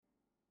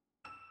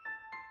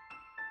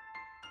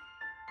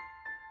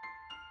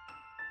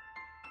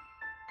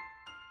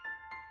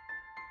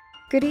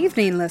Good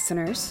evening,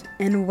 listeners,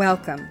 and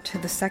welcome to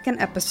the second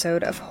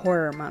episode of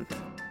Horror Month,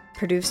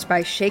 produced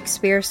by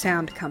Shakespeare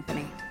Sound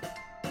Company.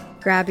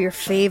 Grab your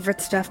favorite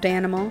stuffed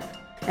animal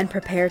and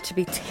prepare to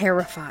be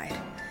terrified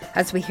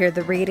as we hear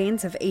the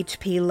readings of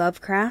H.P.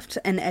 Lovecraft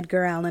and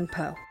Edgar Allan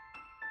Poe.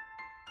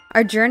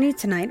 Our journey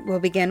tonight will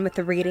begin with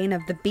the reading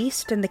of The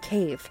Beast in the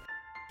Cave,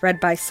 read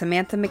by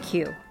Samantha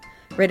McHugh,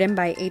 written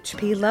by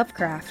H.P.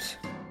 Lovecraft.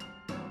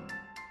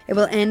 It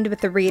will end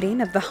with the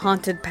reading of The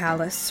Haunted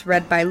Palace,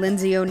 read by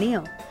Lindsay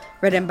O'Neill,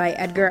 written by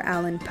Edgar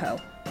Allan Poe.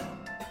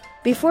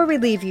 Before we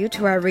leave you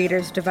to our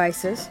readers'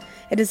 devices,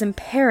 it is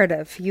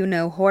imperative you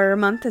know Horror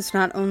Month is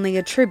not only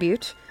a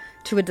tribute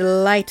to a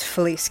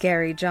delightfully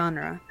scary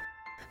genre,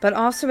 but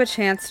also a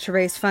chance to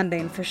raise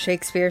funding for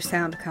Shakespeare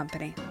Sound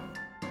Company.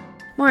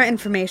 More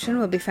information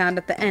will be found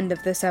at the end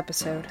of this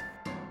episode.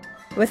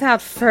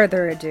 Without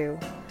further ado,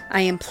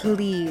 I am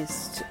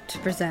pleased to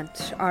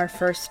present our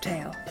first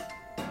tale.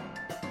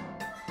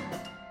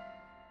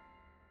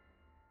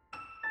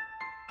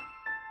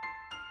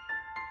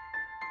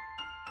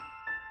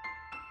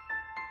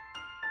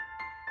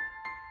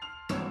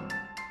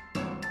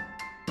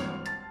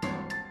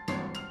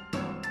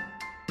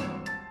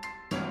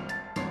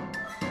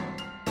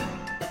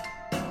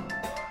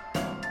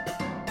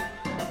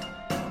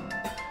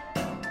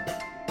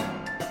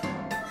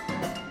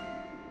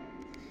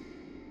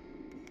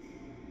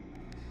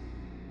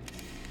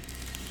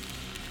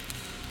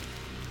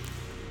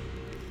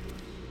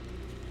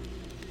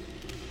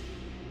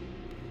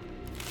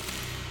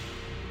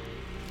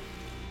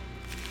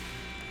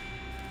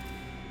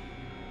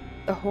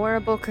 The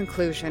horrible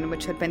conclusion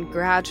which had been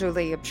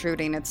gradually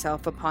obtruding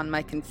itself upon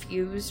my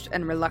confused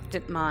and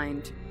reluctant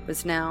mind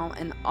was now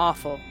an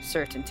awful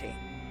certainty.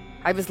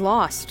 I was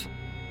lost,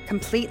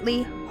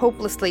 completely,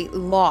 hopelessly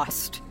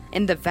lost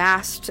in the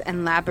vast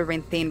and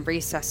labyrinthine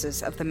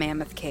recesses of the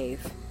Mammoth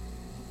Cave.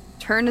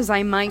 Turn as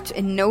I might,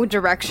 in no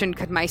direction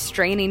could my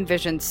straining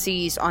vision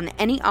seize on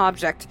any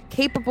object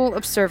capable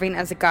of serving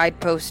as a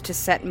guidepost to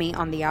set me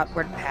on the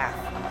outward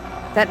path.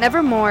 That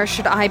nevermore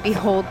should I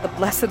behold the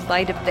blessed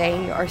light of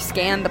day or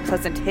scan the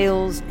pleasant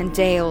hills and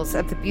dales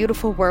of the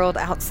beautiful world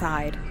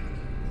outside.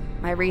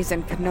 My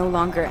reason could no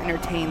longer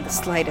entertain the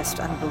slightest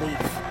unbelief.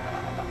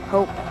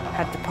 Hope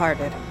had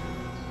departed.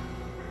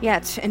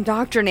 Yet,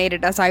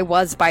 indoctrinated as I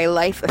was by a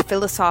life of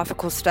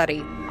philosophical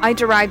study, I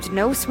derived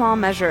no small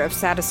measure of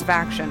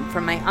satisfaction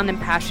from my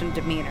unimpassioned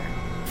demeanor.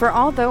 For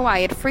although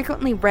I had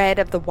frequently read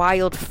of the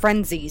wild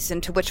frenzies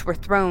into which were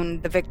thrown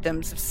the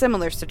victims of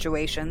similar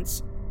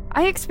situations,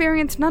 I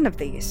experienced none of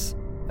these,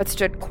 but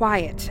stood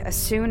quiet as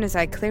soon as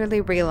I clearly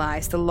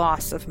realized the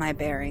loss of my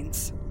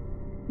bearings.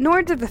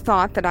 Nor did the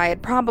thought that I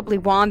had probably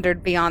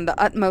wandered beyond the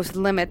utmost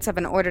limits of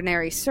an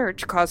ordinary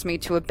search cause me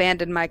to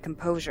abandon my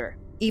composure,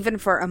 even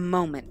for a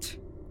moment.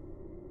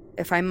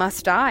 If I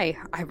must die,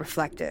 I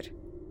reflected,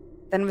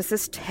 then was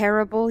this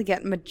terrible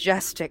yet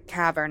majestic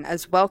cavern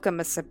as welcome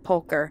a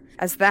sepulchre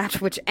as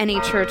that which any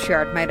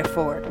churchyard might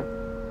afford,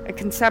 a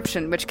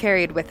conception which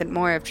carried with it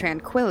more of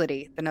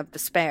tranquillity than of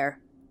despair.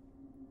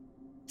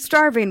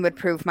 Starving would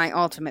prove my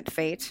ultimate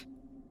fate.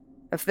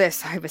 Of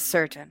this I was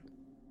certain.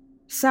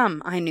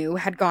 Some, I knew,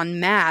 had gone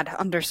mad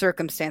under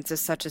circumstances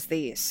such as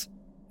these,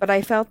 but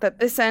I felt that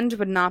this end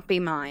would not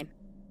be mine.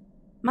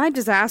 My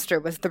disaster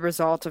was the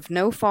result of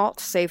no fault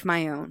save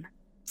my own,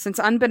 since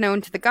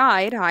unbeknown to the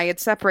guide, I had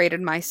separated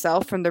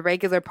myself from the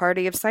regular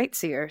party of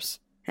sightseers,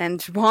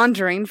 and,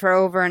 wandering for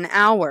over an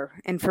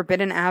hour in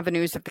forbidden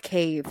avenues of the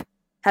cave,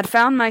 had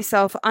found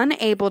myself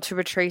unable to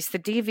retrace the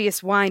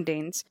devious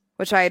windings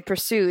which I had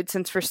pursued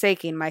since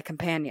forsaking my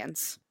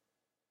companions.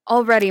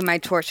 Already my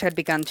torch had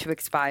begun to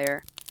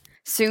expire.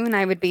 Soon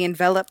I would be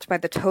enveloped by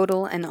the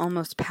total and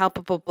almost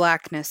palpable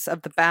blackness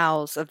of the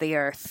bowels of the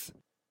earth.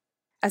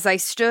 As I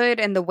stood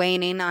in the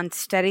waning,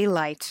 unsteady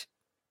light,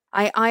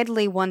 I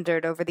idly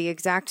wondered over the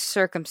exact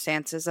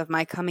circumstances of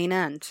my coming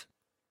end.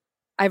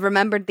 I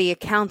remembered the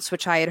accounts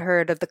which I had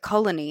heard of the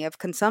colony of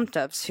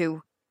consumptives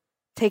who,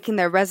 taking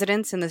their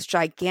residence in this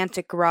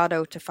gigantic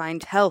grotto to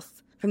find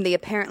health from the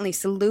apparently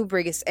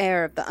salubrious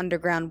air of the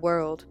underground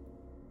world,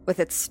 with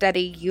its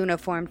steady,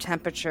 uniform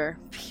temperature,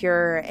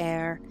 pure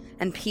air,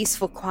 and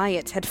peaceful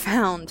quiet, had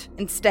found,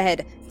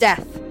 instead,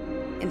 death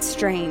in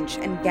strange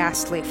and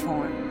ghastly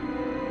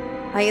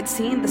form. I had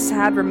seen the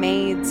sad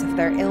remains of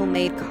their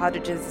ill-made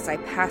cottages as I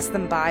passed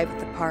them by with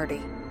the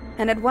party,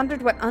 and had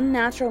wondered what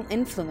unnatural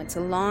influence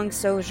a long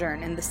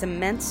sojourn in this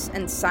immense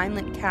and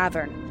silent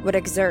cavern would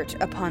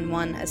exert upon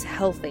one as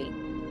healthy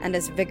and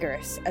as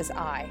vigorous as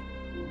I.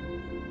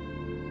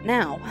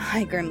 Now,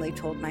 I grimly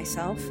told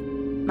myself,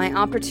 my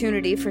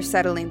opportunity for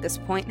settling this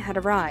point had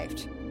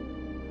arrived,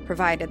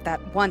 provided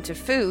that want of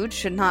food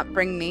should not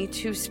bring me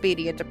too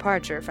speedy a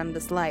departure from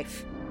this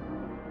life.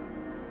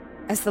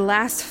 As the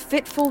last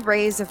fitful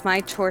rays of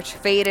my torch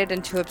faded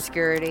into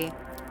obscurity,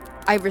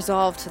 I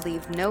resolved to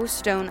leave no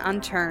stone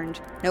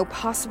unturned, no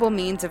possible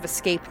means of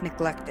escape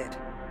neglected.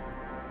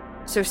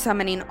 So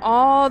summoning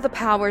all the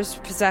powers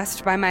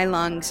possessed by my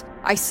lungs,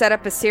 I set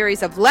up a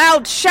series of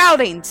loud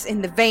shoutings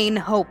in the vain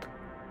hope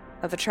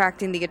of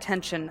attracting the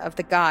attention of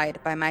the guide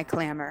by my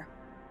clamor.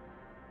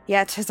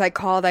 Yet, as I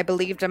called, I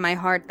believed in my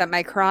heart that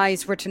my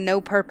cries were to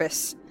no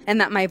purpose, and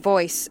that my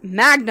voice,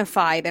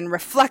 magnified and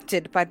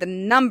reflected by the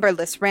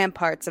numberless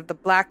ramparts of the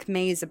black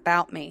maze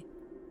about me,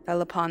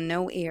 fell upon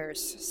no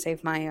ears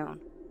save my own.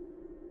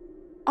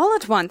 All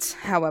at once,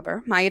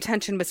 however, my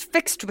attention was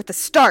fixed with a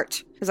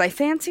start, as I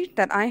fancied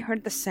that I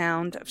heard the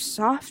sound of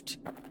soft,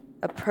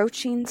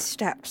 approaching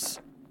steps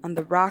on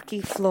the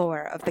rocky floor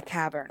of the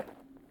cavern.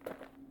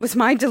 Was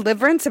my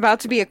deliverance about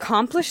to be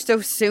accomplished so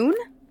soon?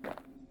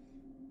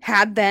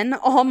 Had, then,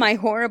 all my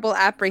horrible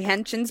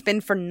apprehensions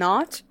been for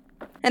naught?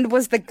 And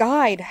was the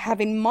guide,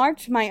 having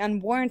marked my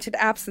unwarranted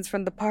absence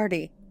from the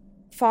party,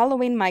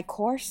 following my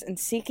course and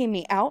seeking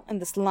me out in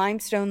this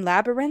limestone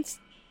labyrinth?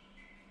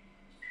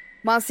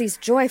 Whilst these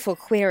joyful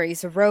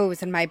queries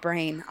arose in my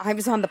brain, I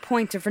was on the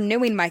point of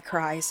renewing my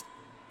cries,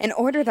 in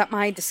order that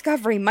my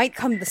discovery might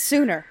come the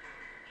sooner,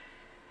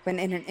 when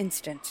in an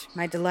instant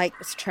my delight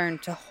was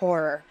turned to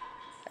horror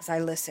as I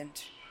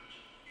listened.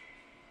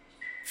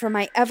 For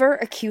my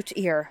ever-acute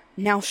ear,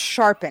 now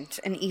sharpened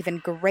in even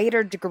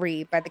greater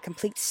degree by the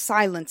complete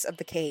silence of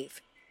the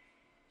cave,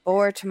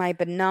 bore to my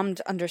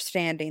benumbed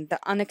understanding the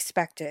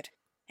unexpected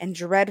and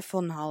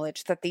dreadful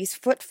knowledge that these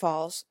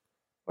footfalls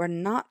were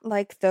not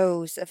like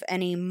those of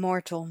any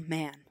mortal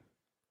man.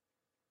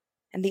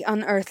 In the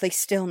unearthly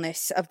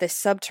stillness of this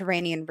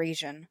subterranean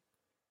region,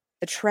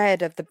 the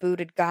tread of the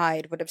booted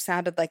guide would have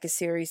sounded like a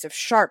series of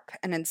sharp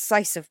and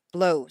incisive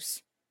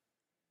blows.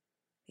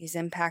 These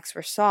impacts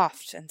were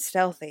soft and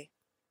stealthy,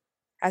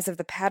 as of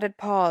the padded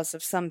paws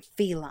of some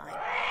feline.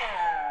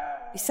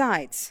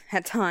 Besides,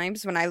 at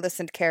times, when I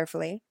listened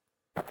carefully,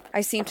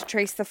 I seemed to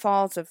trace the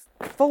falls of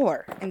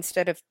 4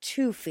 instead of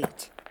 2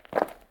 feet.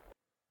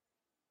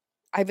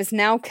 I was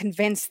now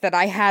convinced that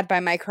I had by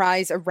my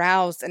cries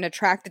aroused and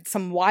attracted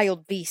some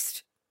wild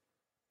beast.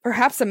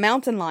 Perhaps a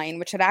mountain lion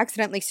which had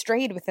accidentally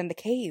strayed within the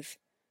cave.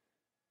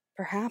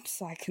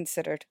 Perhaps, I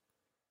considered,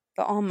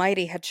 the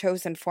Almighty had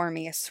chosen for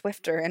me a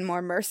swifter and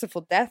more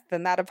merciful death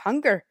than that of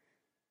hunger.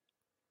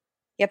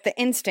 Yet the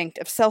instinct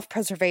of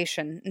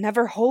self-preservation,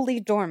 never wholly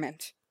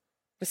dormant,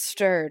 was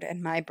stirred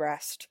in my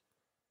breast,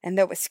 and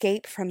though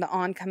escape from the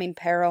oncoming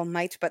peril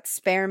might but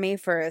spare me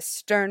for a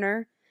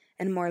sterner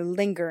and more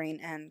lingering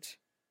end,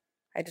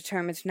 I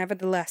determined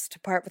nevertheless to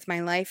part with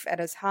my life at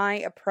as high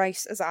a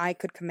price as I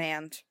could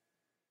command.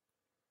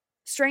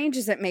 Strange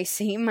as it may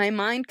seem, my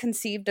mind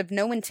conceived of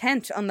no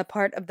intent on the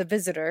part of the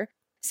visitor,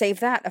 save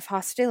that of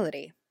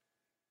hostility.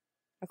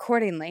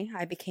 Accordingly,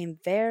 I became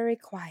very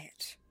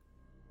quiet,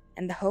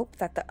 in the hope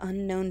that the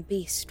unknown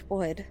beast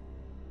would,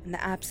 in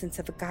the absence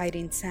of a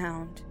guiding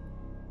sound,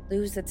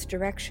 lose its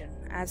direction,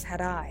 as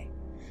had I,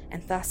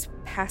 and thus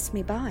pass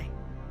me by.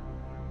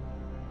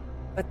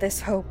 But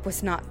this hope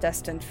was not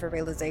destined for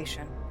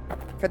realization,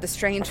 for the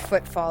strange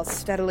footfalls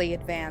steadily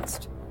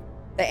advanced,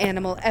 the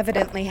animal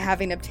evidently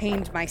having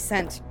obtained my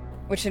scent,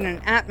 which in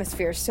an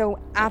atmosphere so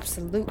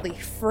absolutely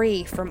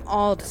free from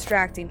all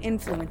distracting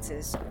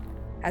influences,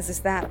 as is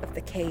that of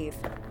the cave,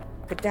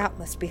 could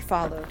doubtless be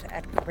followed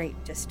at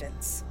great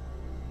distance.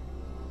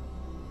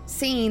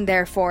 Seeing,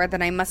 therefore,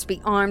 that I must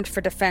be armed for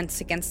defense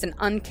against an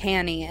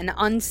uncanny and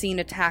unseen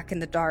attack in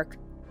the dark,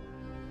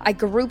 I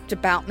grouped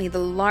about me the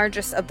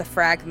largest of the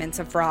fragments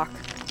of rock,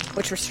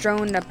 which were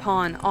strewn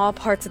upon all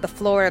parts of the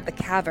floor of the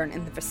cavern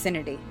in the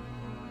vicinity,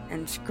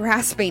 and,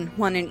 grasping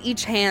one in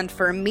each hand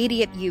for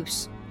immediate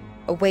use,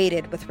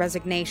 awaited with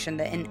resignation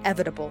the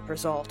inevitable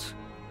result.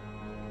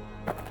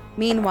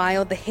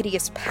 Meanwhile, the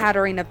hideous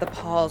pattering of the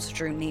paws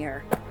drew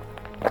near.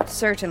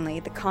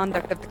 Certainly, the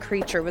conduct of the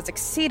creature was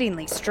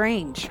exceedingly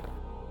strange.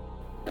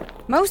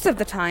 Most of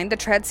the time, the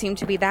tread seemed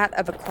to be that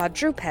of a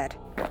quadruped,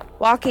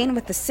 walking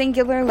with a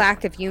singular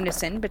lack of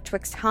unison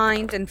betwixt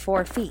hind and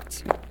 4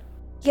 feet.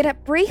 Yet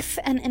at brief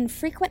and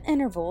infrequent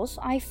intervals,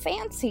 I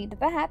fancied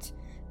that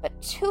but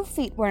 2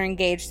 feet were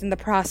engaged in the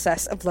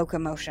process of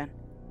locomotion.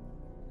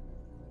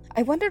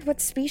 I wondered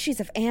what species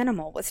of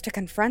animal was to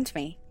confront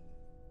me.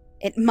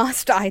 It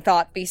must, I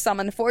thought, be some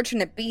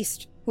unfortunate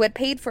beast who had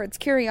paid for its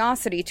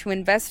curiosity to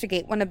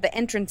investigate one of the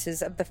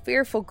entrances of the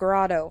fearful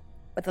grotto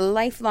with a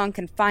lifelong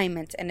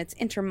confinement in its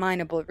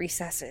interminable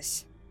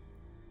recesses.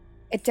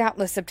 It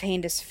doubtless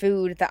obtained as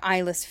food the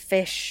eyeless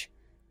fish,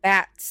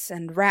 bats,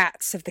 and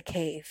rats of the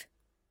cave,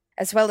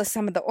 as well as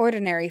some of the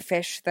ordinary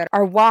fish that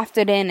are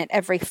wafted in at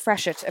every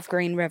freshet of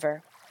Green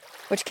River,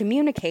 which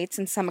communicates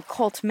in some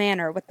occult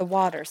manner with the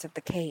waters of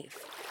the cave.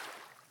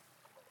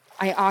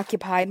 I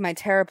occupied my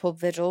terrible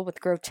vigil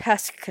with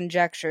grotesque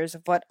conjectures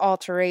of what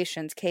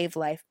alterations cave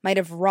life might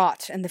have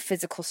wrought in the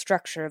physical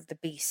structure of the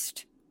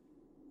beast,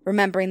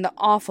 remembering the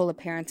awful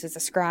appearances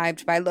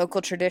ascribed by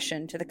local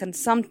tradition to the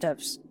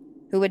consumptives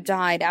who had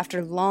died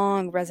after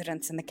long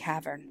residence in the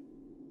cavern.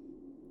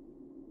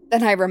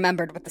 Then I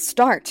remembered with a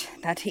start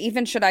that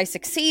even should I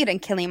succeed in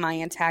killing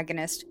my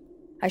antagonist,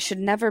 I should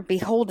never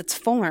behold its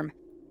form,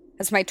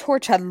 as my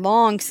torch had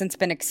long since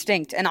been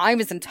extinct, and I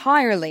was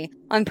entirely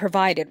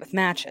unprovided with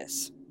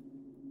matches.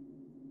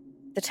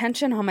 The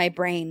tension on my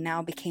brain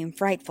now became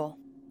frightful.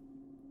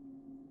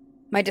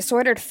 My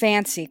disordered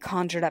fancy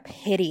conjured up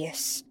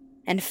hideous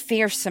and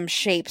fearsome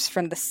shapes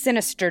from the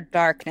sinister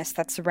darkness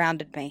that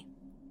surrounded me,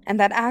 and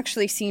that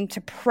actually seemed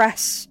to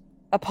press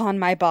upon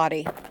my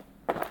body.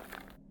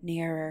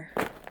 Nearer,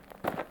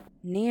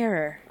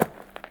 nearer,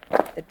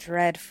 the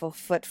dreadful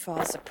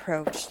footfalls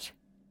approached.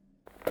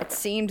 It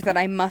seemed that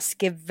I must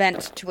give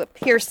vent to a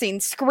piercing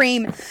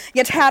scream,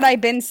 yet had I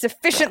been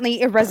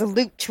sufficiently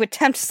irresolute to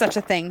attempt such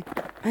a thing,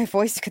 my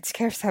voice could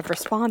scarce have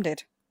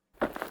responded.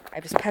 I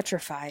was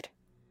petrified,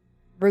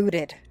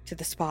 rooted to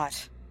the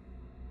spot.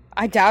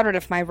 I doubted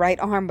if my right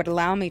arm would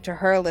allow me to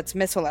hurl its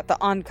missile at the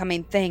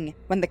oncoming thing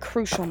when the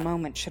crucial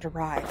moment should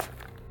arrive.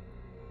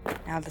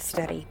 Now the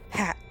steady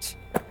pat,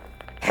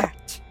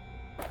 pat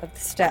of the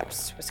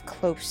steps was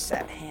close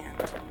at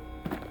hand.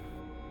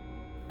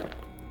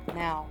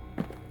 Now,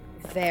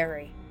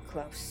 very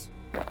close.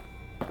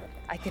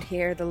 I could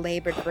hear the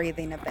labored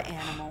breathing of the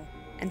animal,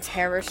 and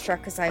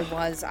terror-struck as I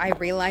was, I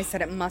realized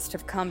that it must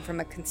have come from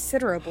a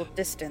considerable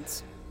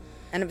distance,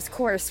 and it was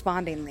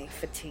correspondingly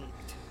fatigued.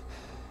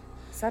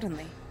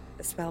 Suddenly,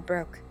 the spell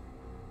broke.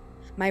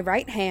 My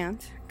right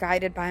hand,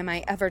 guided by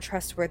my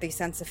ever-trustworthy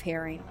sense of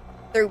hearing,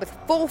 threw with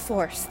full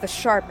force the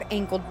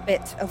sharp-angled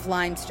bit of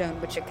limestone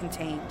which it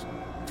contained,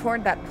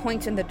 toward that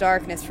point in the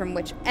darkness from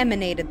which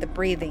emanated the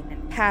breathing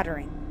and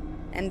pattering.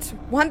 And,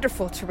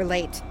 wonderful to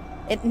relate,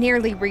 it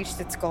nearly reached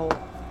its goal,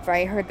 for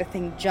I heard the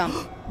thing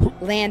jump,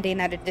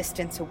 landing at a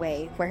distance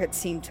away, where it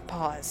seemed to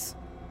pause.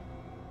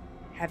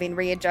 Having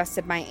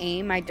readjusted my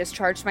aim, I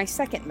discharged my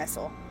second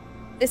missile,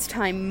 this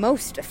time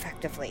most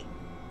effectively,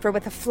 for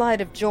with a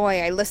flood of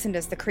joy I listened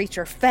as the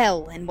creature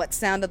fell in what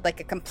sounded like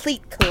a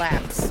complete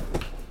collapse,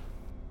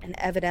 and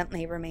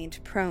evidently remained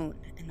prone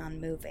and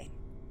unmoving.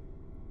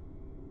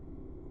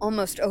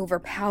 Almost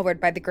overpowered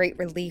by the great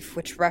relief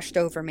which rushed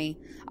over me,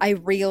 I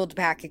reeled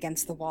back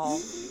against the wall.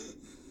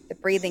 The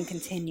breathing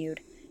continued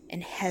in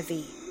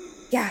heavy,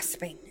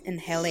 gasping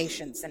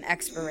inhalations and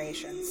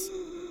expirations.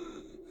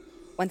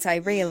 Once I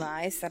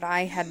realized that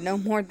I had no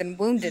more than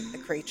wounded the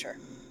creature,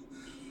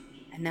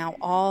 and now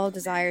all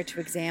desire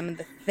to examine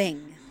the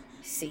thing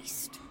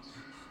ceased.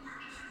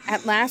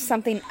 At last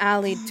something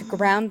allied to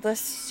groundless,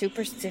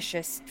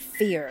 superstitious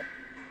fear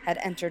had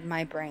entered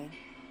my brain,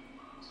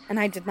 and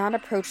I did not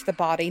approach the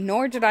body,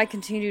 nor did I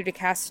continue to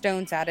cast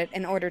stones at it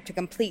in order to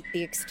complete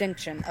the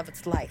extinction of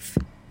its life.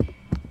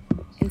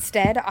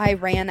 Instead, I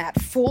ran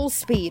at full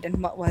speed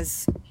in what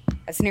was,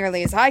 as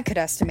nearly as I could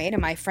estimate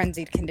in my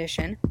frenzied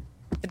condition,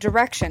 the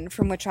direction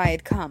from which I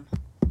had come.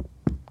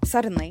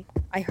 Suddenly,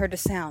 I heard a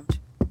sound,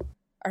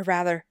 or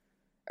rather,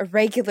 a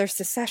regular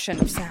succession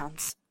of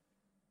sounds.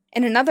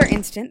 In another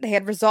instant, they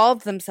had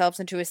resolved themselves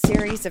into a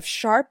series of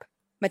sharp,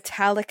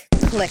 metallic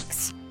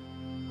clicks.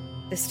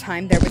 This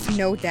time there was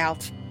no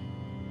doubt.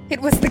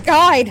 It was the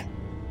guide!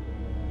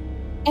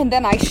 And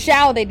then I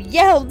shouted,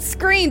 yelled,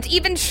 screamed,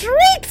 even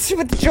shrieked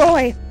with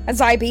joy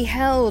as I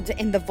beheld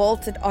in the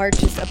vaulted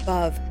arches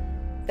above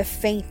the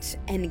faint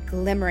and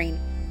glimmering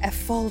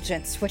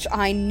effulgence which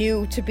I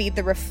knew to be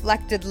the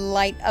reflected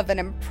light of an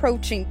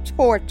approaching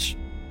torch.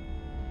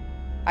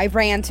 I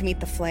ran to meet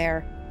the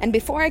flare, and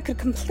before I could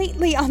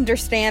completely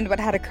understand what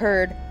had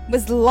occurred,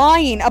 was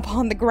lying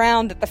upon the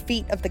ground at the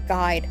feet of the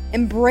guide,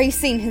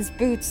 embracing his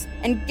boots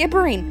and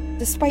gibbering,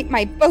 despite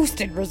my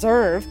boasted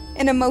reserve,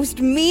 in a most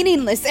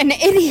meaningless and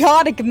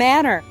idiotic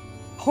manner,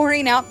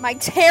 pouring out my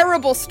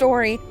terrible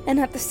story and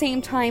at the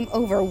same time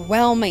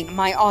overwhelming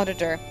my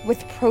auditor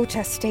with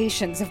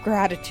protestations of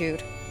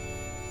gratitude.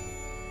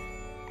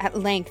 At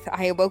length,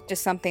 I awoke to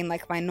something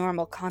like my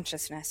normal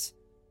consciousness.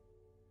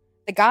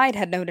 The guide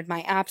had noted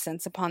my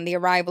absence upon the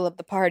arrival of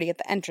the party at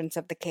the entrance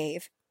of the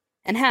cave,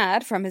 and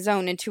had, from his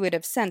own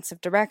intuitive sense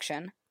of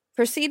direction,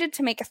 proceeded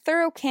to make a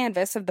thorough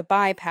canvass of the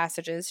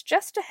by-passages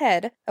just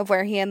ahead of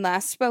where he had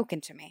last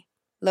spoken to me,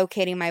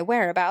 locating my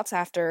whereabouts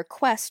after a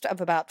quest of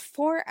about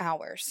 4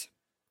 hours.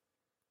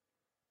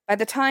 By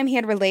the time he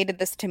had related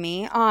this to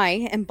me,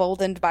 I,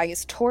 emboldened by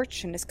his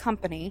torch and his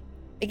company,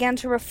 began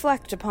to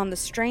reflect upon the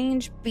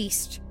strange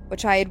beast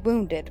which I had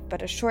wounded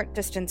but a short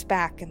distance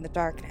back in the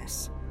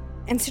darkness,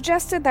 and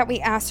suggested that we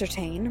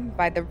ascertain,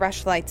 by the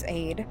rushlight's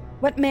aid,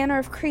 what manner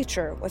of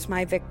creature was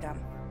my victim.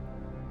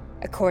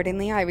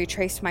 Accordingly, I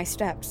retraced my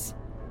steps,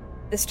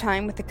 this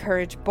time with the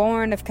courage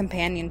born of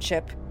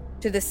companionship,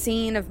 to the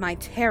scene of my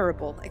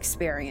terrible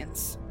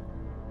experience.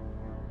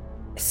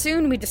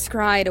 Soon we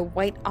descried a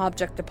white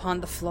object upon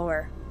the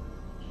floor,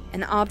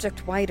 an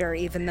object whiter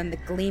even than the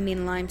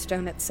gleaming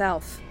limestone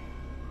itself.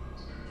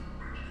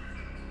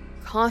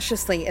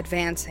 Cautiously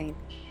advancing,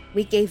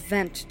 we gave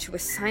vent to a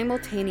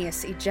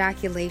simultaneous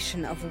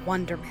ejaculation of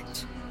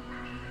wonderment.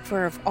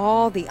 For of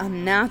all the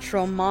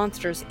unnatural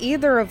monsters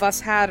either of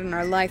us had in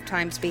our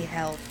lifetimes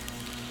beheld,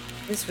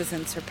 this was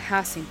in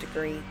surpassing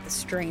degree the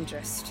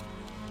strangest.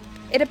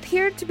 It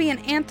appeared to be an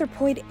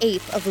anthropoid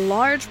ape of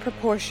large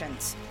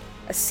proportions,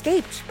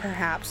 escaped,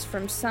 perhaps,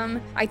 from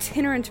some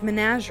itinerant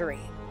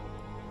menagerie.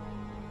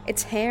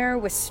 Its hair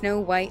was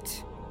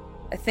snow-white,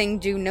 a thing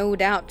due no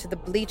doubt to the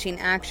bleaching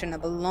action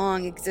of a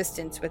long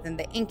existence within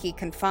the inky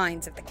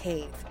confines of the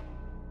cave.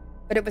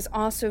 but it was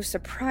also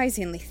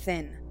surprisingly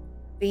thin,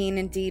 being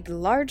indeed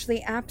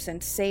largely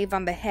absent save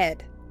on the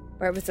head,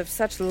 where it was of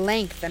such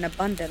length and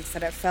abundance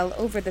that it fell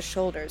over the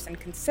shoulders in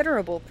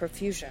considerable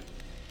profusion.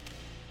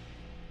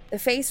 The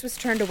face was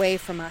turned away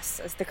from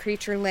us as the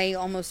creature lay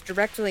almost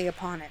directly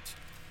upon it.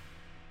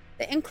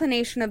 The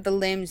inclination of the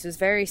limbs was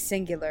very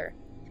singular,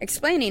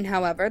 explaining,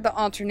 however, the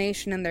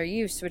alternation in their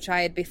use which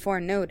I had before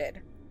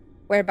noted,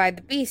 whereby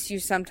the beast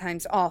used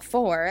sometimes all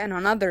four, and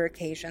on other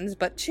occasions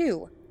but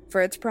two,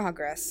 for its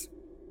progress.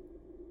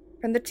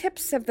 From the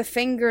tips of the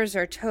fingers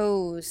or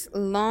toes,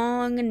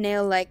 long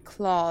nail-like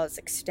claws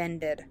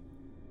extended.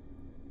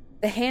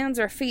 The hands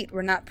or feet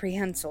were not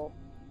prehensile,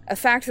 a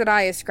fact that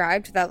I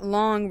ascribed to that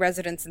long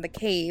residence in the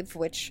cave,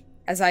 which,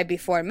 as I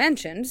before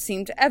mentioned,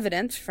 seemed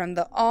evident from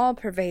the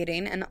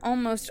all-pervading and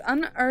almost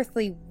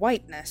unearthly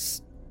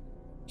whiteness,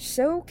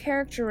 so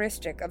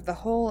characteristic of the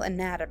whole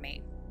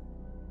anatomy.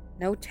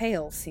 No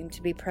tail seemed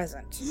to be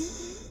present.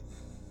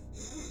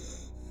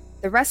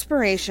 The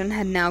respiration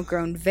had now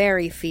grown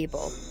very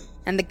feeble,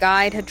 and the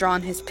guide had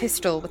drawn his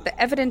pistol with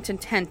the evident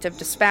intent of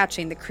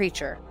dispatching the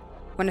creature,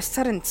 when a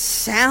sudden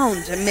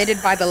sound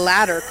emitted by the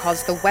latter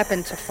caused the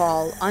weapon to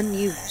fall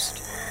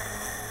unused.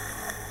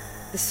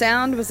 The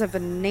sound was of a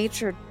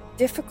nature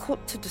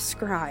difficult to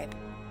describe.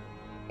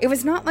 It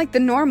was not like the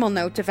normal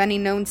note of any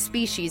known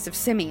species of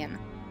simian,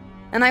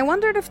 and I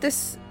wondered if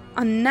this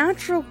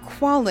unnatural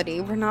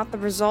quality were not the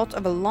result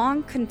of a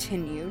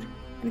long-continued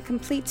and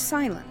complete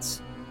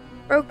silence,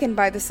 broken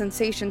by the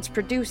sensations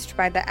produced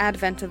by the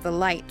advent of the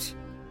light,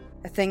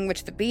 a thing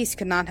which the beast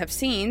could not have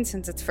seen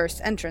since its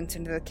first entrance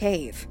into the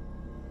cave.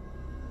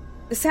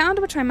 The sound,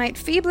 which I might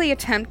feebly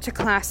attempt to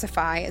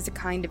classify as a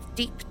kind of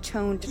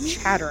deep-toned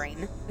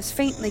chattering, was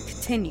faintly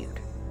continued.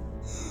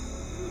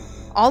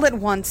 All at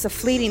once, a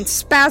fleeting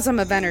spasm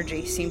of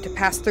energy seemed to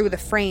pass through the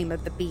frame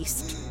of the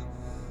beast.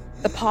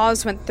 The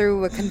paws went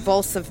through a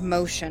convulsive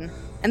motion,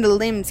 and the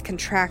limbs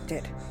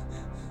contracted.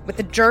 With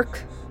a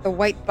jerk, the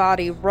white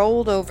body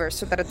rolled over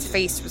so that its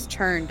face was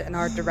turned in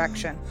our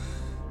direction.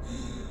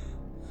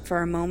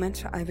 For a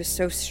moment, I was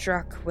so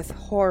struck with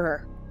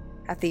horror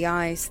at the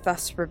eyes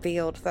thus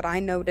revealed that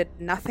I noted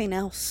nothing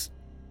else.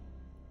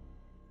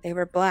 They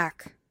were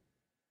black,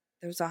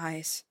 those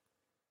eyes.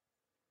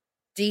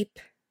 Deep,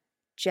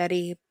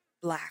 jetty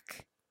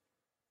black,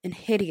 in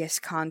hideous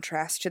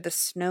contrast to the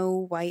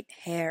snow-white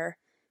hair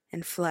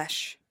and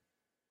flesh.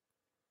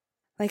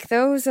 Like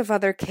those of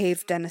other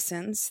cave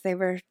denizens, they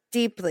were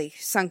deeply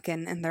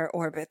sunken in their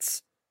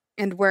orbits,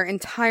 and were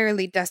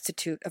entirely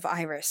destitute of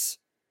iris.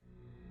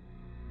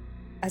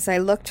 As I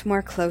looked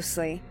more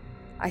closely,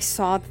 I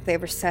saw that they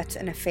were set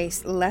in a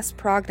face less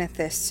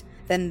prognathous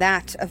than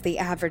that of the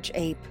average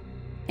ape,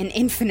 and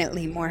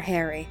infinitely more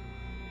hairy.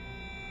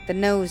 The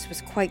nose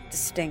was quite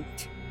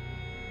distinct.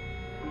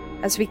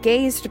 As we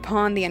gazed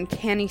upon the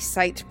uncanny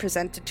sight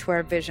presented to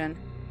our vision,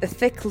 the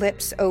thick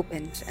lips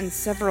opened and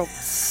several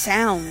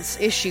sounds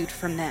issued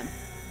from them,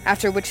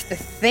 after which the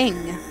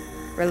thing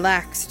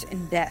relaxed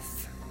in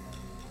death.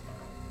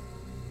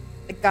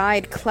 The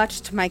guide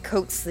clutched my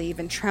coat sleeve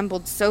and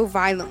trembled so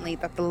violently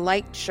that the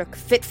light shook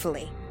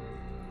fitfully,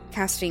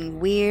 casting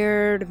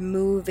weird,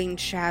 moving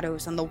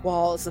shadows on the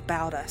walls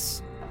about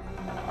us.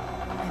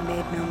 I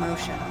made no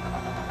motion,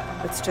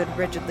 but stood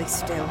rigidly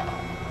still,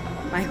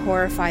 my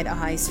horrified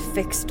eyes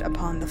fixed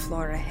upon the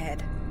floor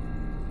ahead.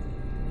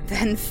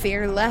 Then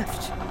fear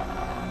left,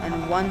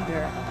 and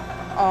wonder,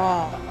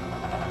 awe,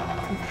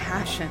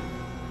 compassion,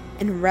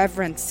 and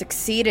reverence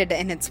succeeded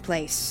in its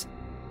place,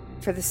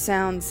 for the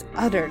sounds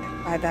uttered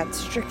by that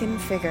stricken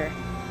figure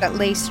that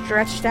lay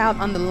stretched out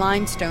on the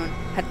limestone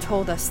had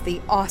told us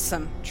the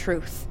awesome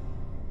truth.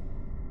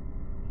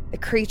 The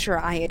creature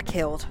I had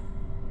killed,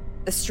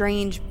 the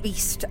strange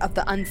beast of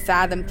the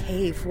unfathomed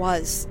cave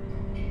was,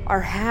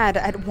 or had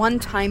at one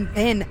time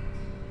been,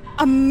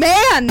 a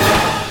man!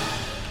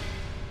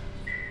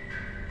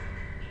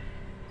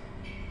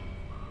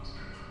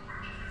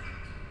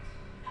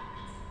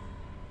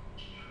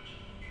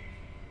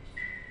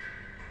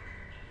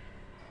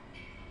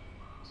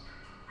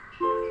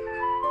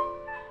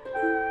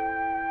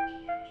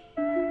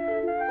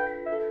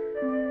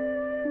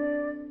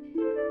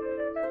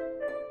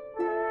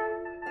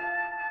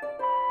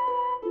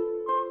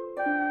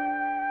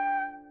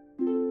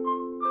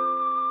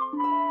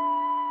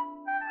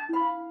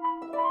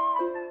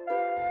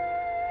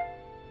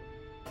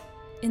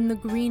 In the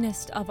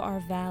greenest of our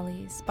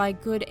valleys, by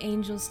good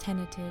angels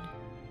tenanted,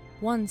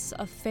 once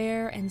a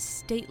fair and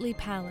stately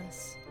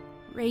palace,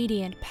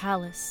 radiant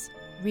palace,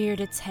 reared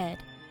its head.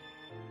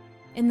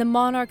 In the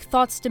monarch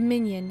thought's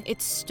dominion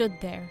it stood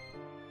there.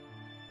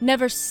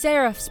 Never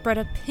seraph spread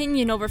a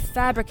pinion over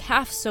fabric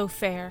half so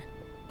fair.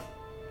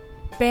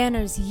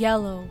 Banners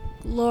yellow,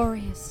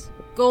 glorious,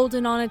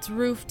 golden on its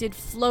roof did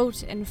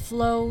float and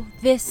flow.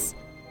 This,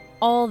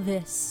 all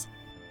this,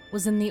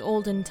 was in the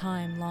olden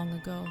time long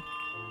ago.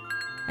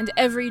 And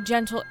every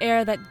gentle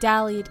air that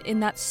dallied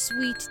in that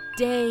sweet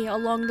day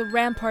along the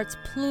ramparts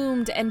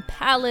plumed and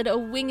pallid a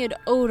winged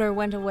odor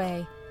went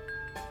away.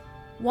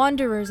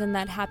 Wanderers in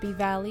that happy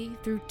valley,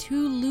 through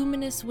 2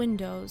 luminous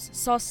windows,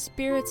 saw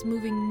spirits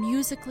moving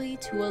musically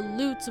to a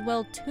lute's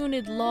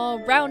well-tuned law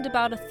round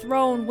about a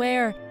throne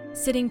where,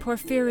 sitting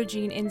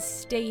Porphyrogene in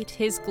state,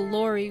 his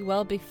glory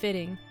well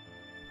befitting,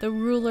 the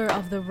ruler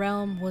of the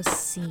realm was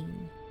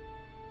seen.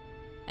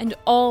 And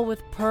all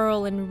with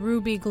pearl and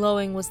ruby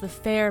glowing was the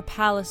fair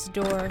palace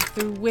door,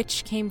 through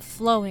which came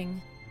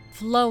flowing,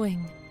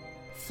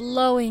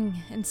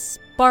 and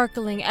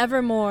sparkling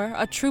evermore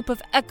a troop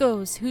of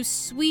echoes whose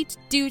sweet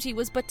duty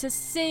was but to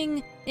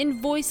sing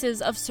in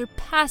voices of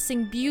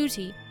surpassing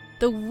beauty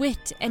the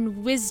wit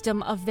and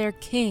wisdom of their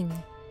king.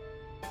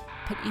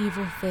 But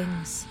evil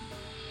things,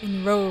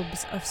 in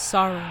robes of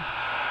sorrow,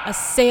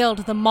 assailed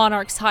the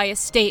monarch's high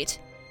estate.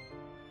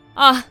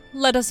 Ah,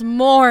 let us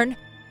mourn,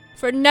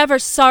 for never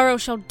sorrow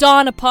shall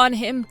dawn upon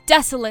him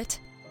desolate.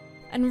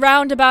 And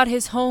round about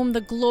his home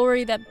the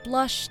glory that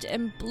blushed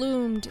and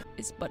bloomed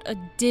is but a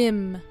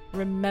dim,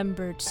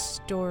 remembered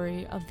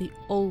story of the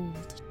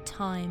old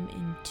time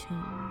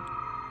entombed.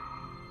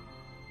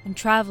 And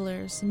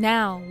travelers,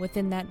 now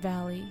within that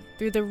valley,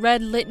 through the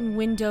red-litten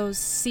windows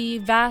see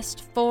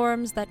vast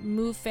forms that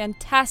move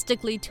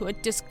fantastically to a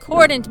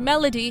discordant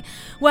melody,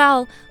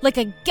 while, like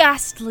a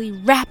ghastly,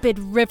 rapid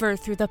river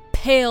through the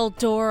pale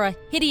door, a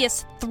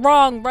hideous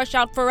throng rush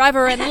out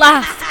forever and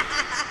laugh,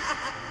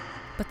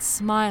 but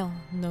smile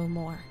no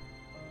more.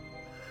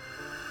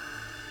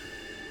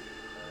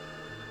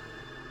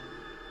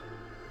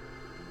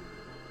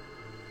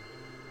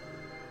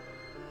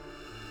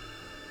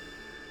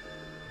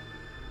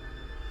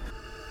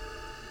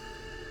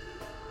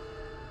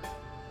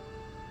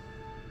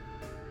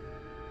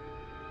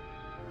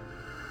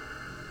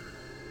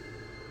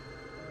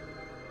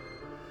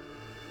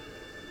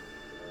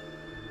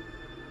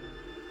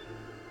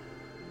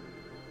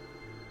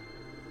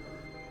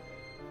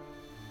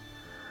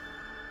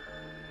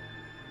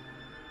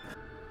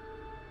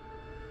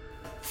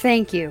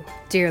 Thank you,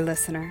 dear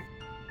listener,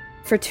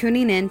 for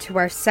tuning in to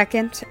our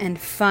second and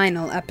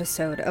final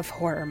episode of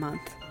Horror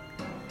Month.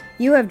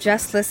 You have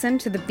just listened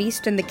to The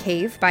Beast in the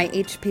Cave by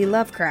H.P.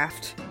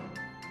 Lovecraft.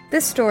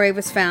 This story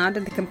was found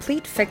in the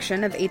Complete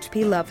Fiction of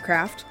H.P.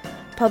 Lovecraft,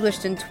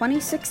 published in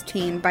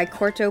 2016 by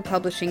Quarto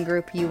Publishing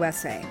Group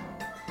USA.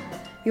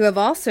 You have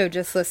also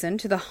just listened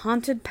to The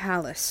Haunted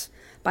Palace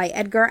by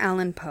Edgar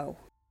Allan Poe.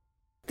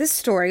 This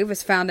story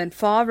was found in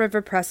Fall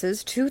River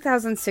Press's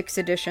 2006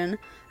 edition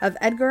of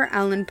Edgar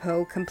Allan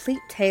Poe Complete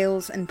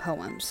Tales and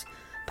Poems,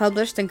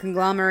 published in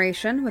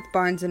conglomeration with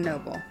Barnes &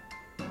 Noble.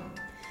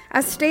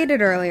 As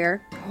stated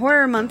earlier,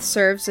 Horror Month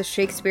serves as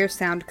Shakespeare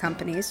Sound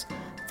Company's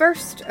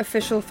first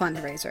official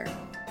fundraiser.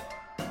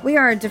 We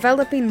are a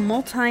developing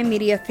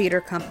multimedia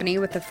theater company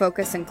with a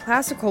focus in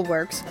classical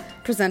works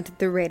presented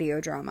through radio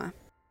drama.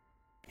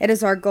 It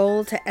is our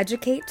goal to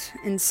educate,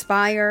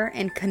 inspire,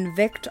 and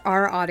convict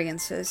our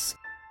audiences,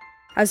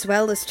 as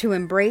well as to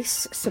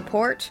embrace,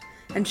 support,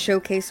 and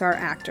showcase our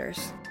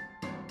actors.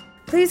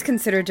 Please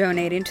consider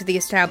donating to the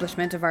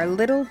establishment of our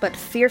little but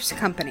fierce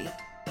company.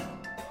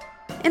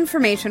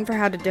 Information for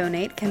how to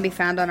donate can be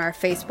found on our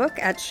Facebook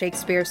at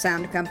Shakespeare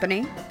Sound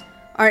Company,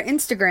 our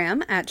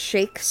Instagram at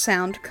Shake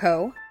Sound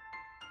Co.,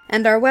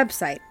 and our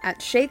website at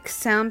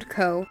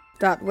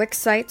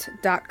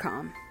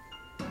shakesoundco.wixsite.com.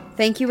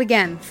 Thank you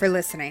again for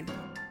listening.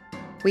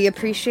 We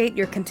appreciate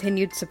your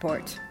continued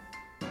support.